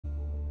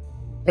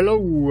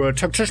Hello,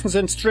 tacticians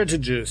and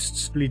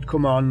strategists, fleet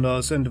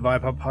commanders and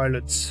Viper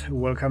pilots.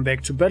 Welcome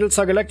back to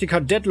Battlestar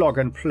Galactica Deadlock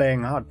and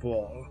playing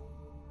Hardball.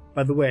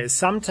 By the way,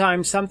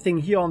 sometimes something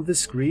here on this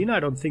screen, I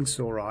don't think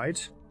so,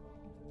 right?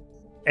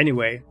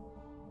 Anyway,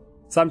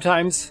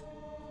 sometimes,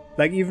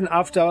 like even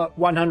after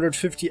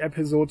 150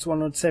 episodes,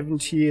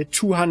 170,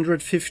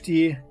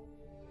 250,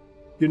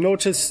 you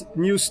notice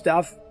new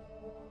stuff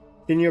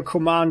in your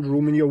command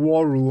room, in your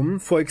war room.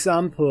 For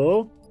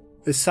example,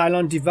 a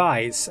Cylon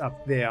device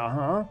up there,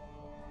 huh?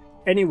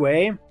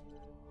 Anyway,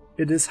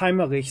 it is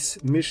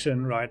Heimerich's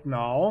mission right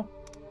now.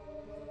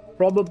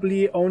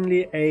 Probably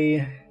only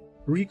a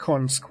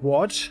recon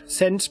squad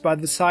sent by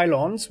the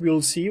Cylons.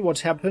 We'll see what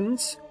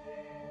happens.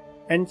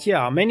 And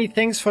yeah, many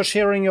thanks for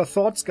sharing your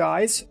thoughts,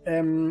 guys.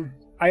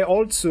 I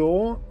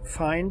also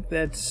find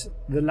that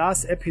the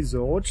last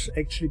episode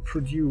actually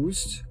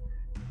produced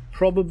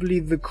probably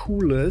the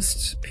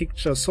coolest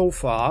picture so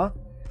far.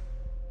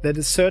 That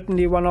is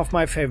certainly one of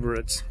my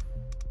favorites.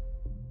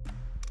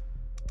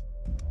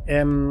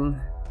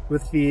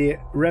 With the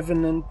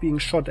Revenant being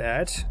shot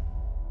at.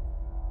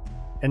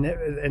 And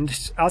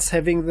us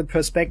having the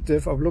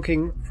perspective of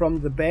looking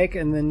from the back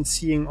and then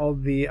seeing all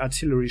the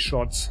artillery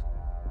shots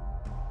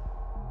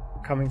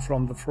coming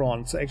from the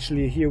front. So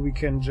actually here we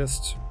can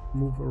just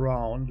move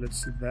around.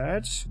 Let's do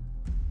that.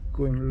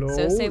 Going low,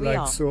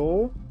 like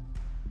so.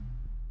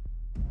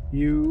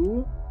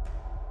 You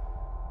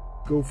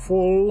go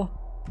full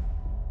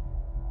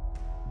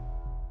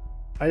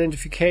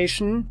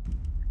identification.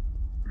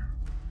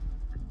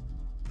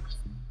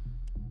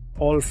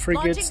 All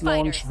frigates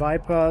launch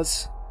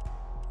Vipers.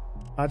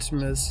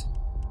 Artemis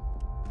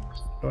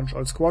launch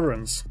all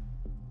squadrons.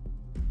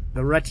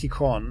 The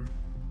Reticon.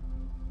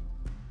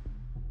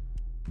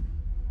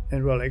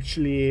 And well,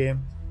 actually,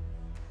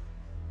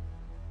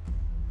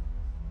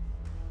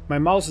 my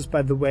mouse is,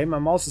 by the way, my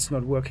mouse is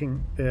not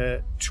working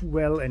too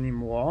well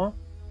anymore.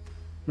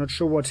 Not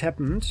sure what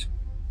happened.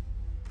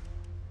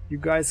 You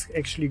guys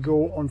actually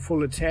go on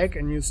full attack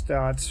and you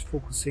start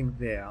focusing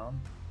there.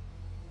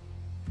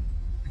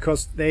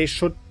 Because they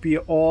should be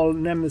all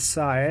Nemesis,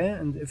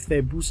 and if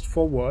they boost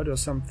forward or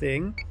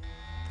something,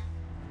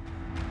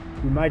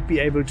 we might be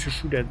able to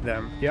shoot at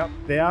them. Yep,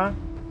 there.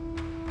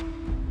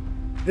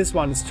 This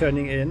one is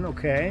turning in,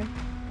 okay.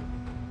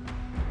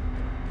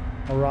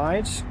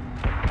 Alright.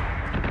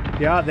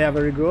 Yeah, they are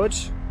very good.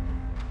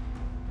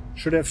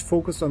 Should have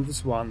focused on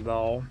this one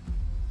though.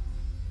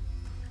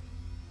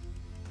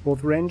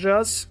 Both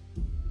Rangers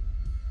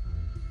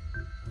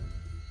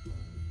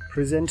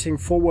presenting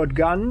forward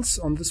guns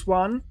on this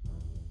one.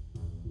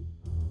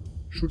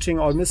 Shooting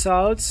all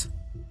missiles.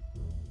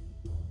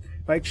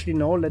 Actually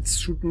no, let's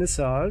shoot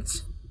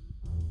missiles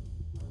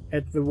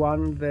at the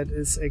one that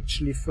is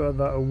actually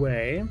further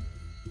away.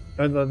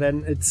 Other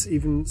than it's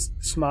even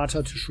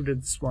smarter to shoot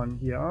at this one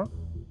here.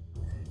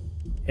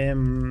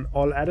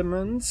 All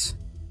adamants.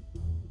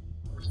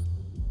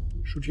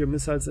 Shoot your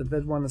missiles at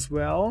that one as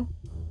well.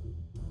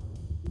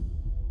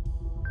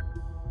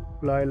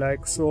 Fly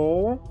like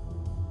so.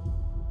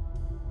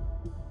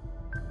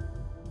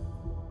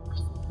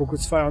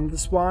 Focus fire on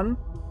this one.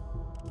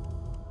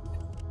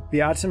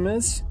 The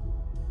Artemis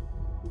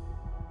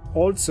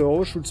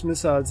also shoots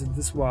missiles at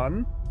this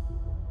one.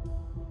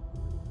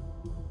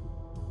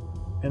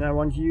 And I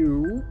want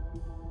you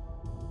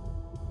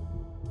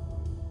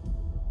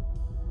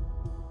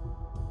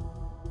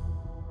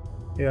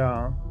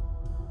to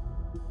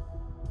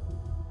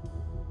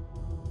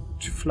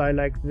fly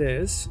like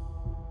this.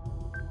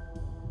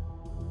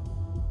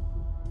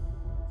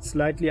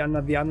 Slightly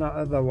under the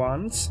other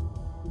ones.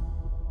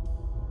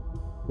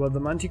 Well, the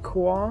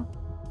Manticore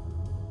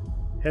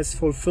has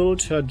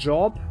fulfilled her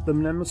job, the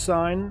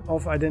Mnemosyne,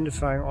 of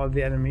identifying all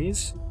the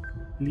enemies.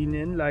 Lean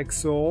in like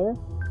so.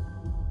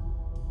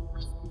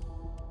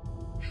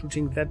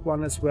 Shooting that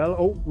one as well.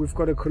 Oh, we've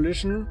got a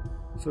collision,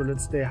 so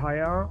let's stay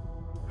higher.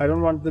 I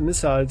don't want the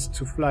missiles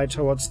to fly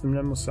towards the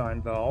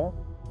Mnemosyne though.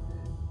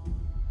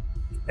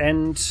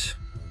 And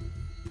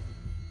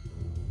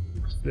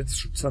let's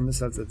shoot some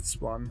missiles at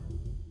this one.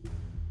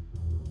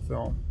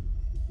 So,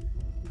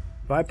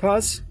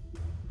 Vipers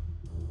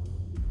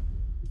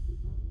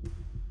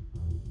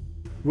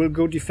will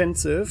go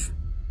defensive,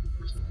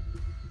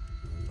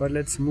 but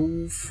let's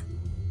move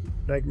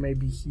like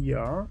maybe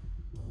here.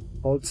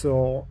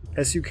 Also,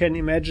 as you can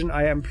imagine,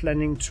 I am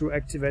planning to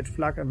activate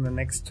Flak on the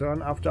next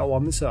turn after our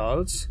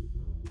missiles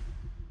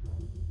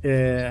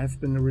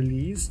have been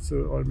released.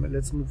 So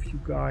let's move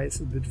you guys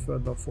a bit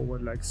further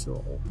forward like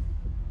so.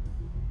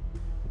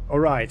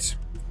 Alright,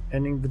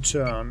 ending the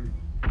turn.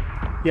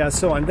 Yeah,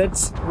 so, and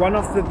that's one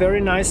of the very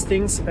nice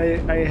things.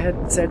 I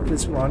had said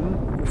this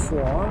one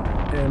before.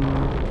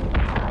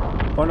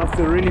 One of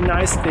the really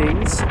nice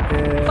things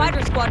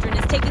fighter squadron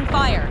is taking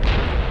fire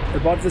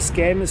about this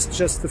game is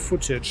just the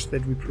footage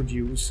that we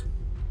produce.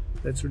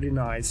 That's really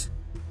nice.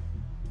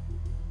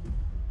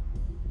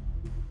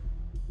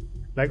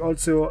 Like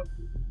also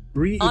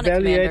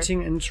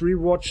re-evaluating and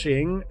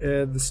re-watching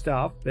the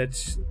stuff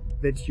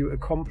that you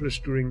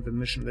accomplished during the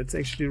mission. That's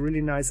actually a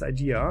really nice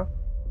idea.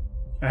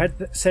 I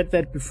had said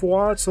that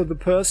before, so the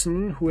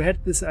person who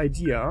had this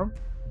idea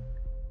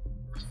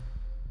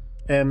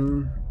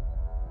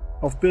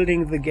of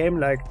building the game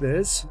like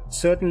this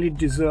certainly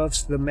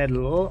deserves the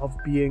medal of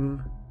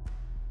being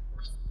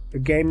a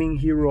gaming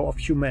hero of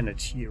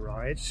humanity,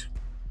 right?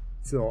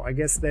 So I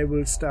guess they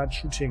will start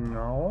shooting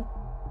now.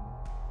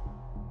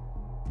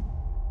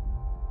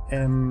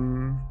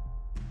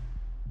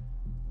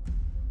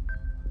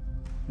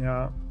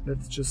 Yeah,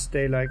 let's just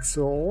stay like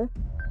so.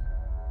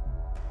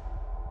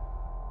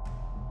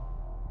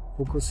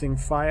 Focusing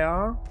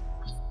fire.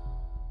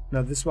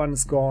 Now this one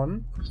is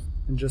gone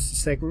in just a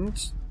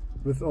second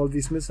with all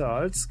these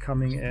missiles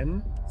coming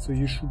in. So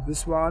you shoot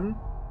this one.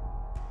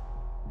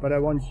 But I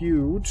want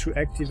you to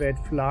activate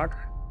flag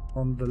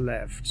on the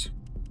left.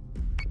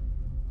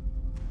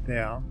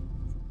 There.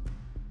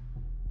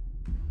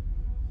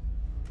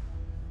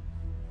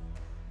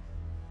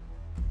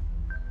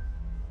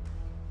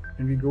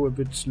 And we go a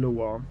bit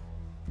slower.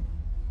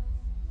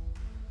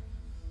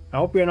 I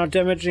hope we are not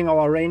damaging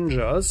our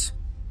rangers.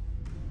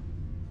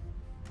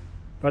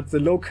 But the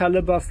low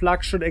caliber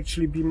flak should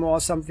actually be more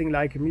something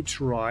like a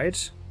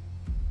meteorite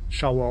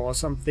shower or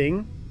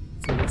something.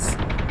 So let's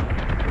look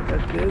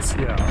at this,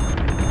 yeah.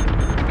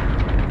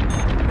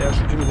 They're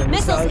shooting the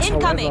missiles,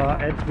 incoming.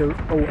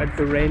 However, at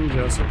the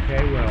rangers,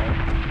 okay, well.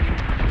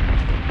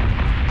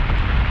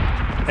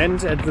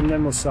 And at the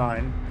Nemo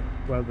sign.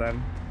 Well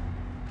then.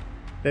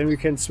 Then we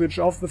can switch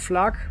off the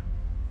flak.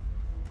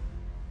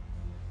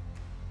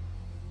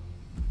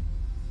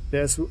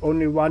 There's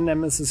only one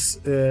nemesis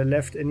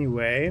left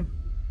anyway.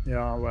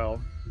 Yeah,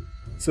 well.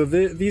 So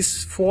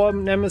these 4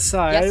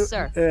 nemesis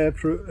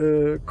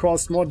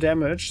caused more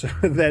damage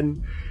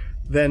than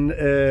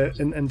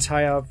an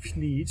entire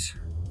fleet.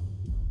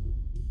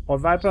 Or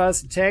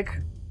Vipers,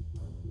 attack.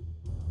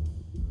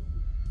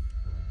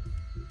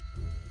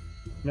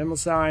 Nemo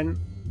sign,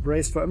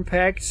 brace for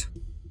impact.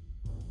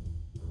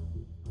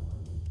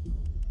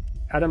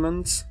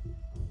 Adamant,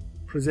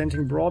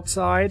 presenting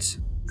broadside.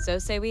 So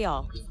say we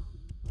all.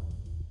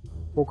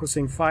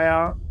 Focusing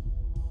fire.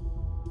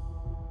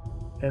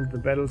 And the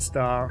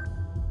Battlestar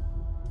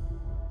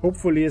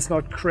hopefully is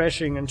not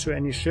crashing into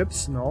any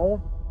ships,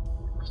 no.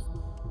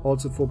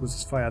 Also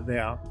focuses fire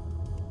there.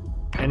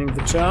 Ending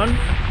the turn.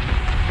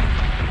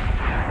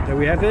 There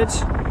we have it.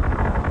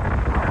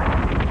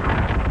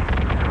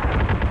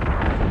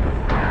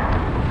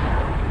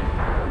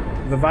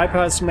 The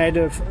Vipers made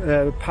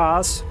a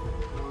pass.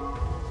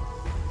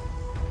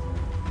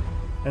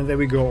 And there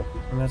we go.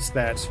 And that's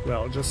that.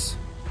 Well, just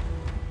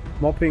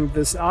mopping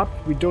this up.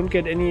 We don't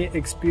get any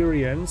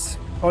experience.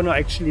 Oh no,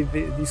 actually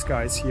these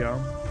guys here,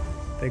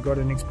 they got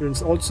an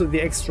experience. Also the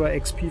extra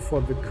XP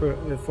for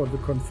the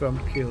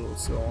confirmed kill.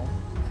 So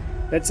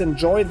let's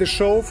enjoy the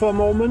show for a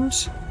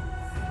moment.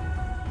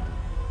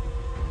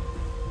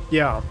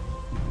 Yeah.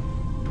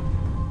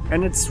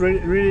 And it's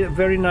really a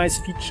very nice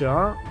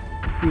feature,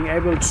 being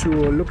able to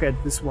look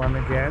at this one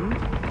again.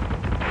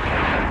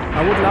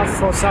 I would love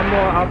for some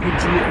more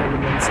RPG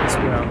elements as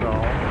well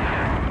now.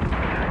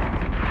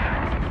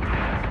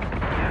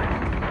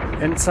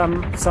 And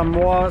some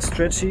more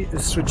strategic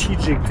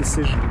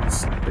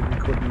decisions that we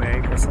could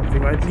make or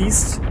something. Or at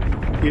least,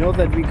 you know,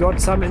 that we got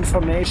some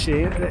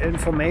information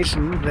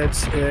that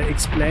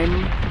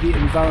explain the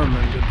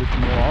environment a bit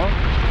more.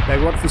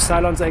 Like what the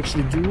Cylons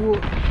actually do,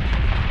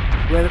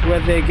 where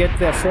they get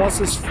their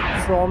forces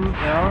from,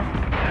 yeah.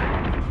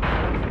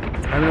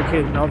 And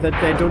okay, now that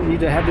they don't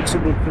need a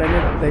habitable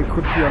planet, they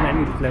could be on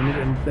any planet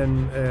and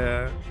then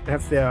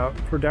have their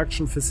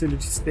production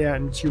facilities there,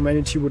 and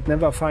humanity would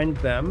never find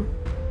them.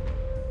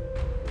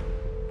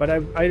 But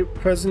I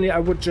personally, I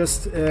would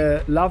just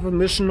love a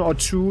mission or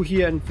two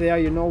here and there,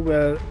 you know,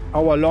 where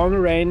our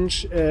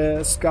long-range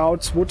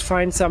scouts would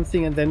find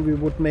something and then we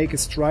would make a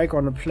strike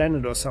on a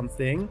planet or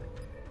something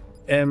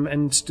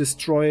and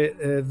destroy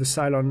the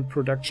Cylon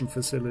production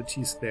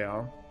facilities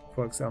there.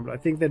 For example, I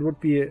think that would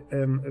be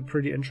a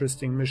pretty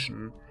interesting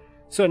mission.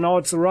 So now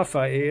it's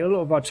Raphael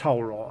over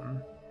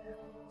Tauron.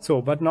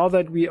 So, but now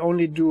that we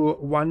only do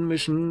one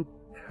mission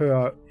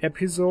per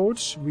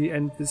episode, we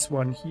end this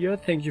one here.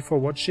 Thank you for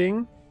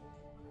watching.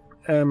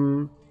 Yeah,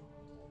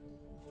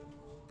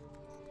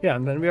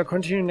 and then we are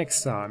continuing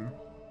next time.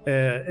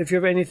 If you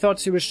have any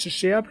thoughts you wish to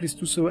share, please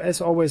do so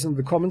as always in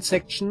the comment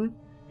section.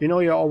 You know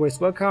you're always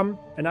welcome,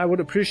 and I would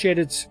appreciate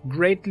it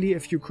greatly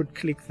if you could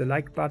click the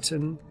like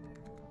button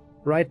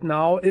right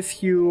now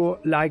if you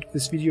liked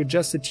this video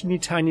just a teeny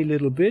tiny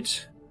little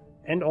bit,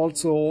 and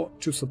also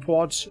to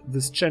support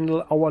this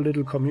channel, our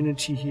little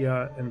community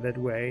here in that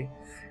way.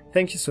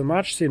 Thank you so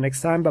much. See you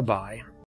next time. Bye bye.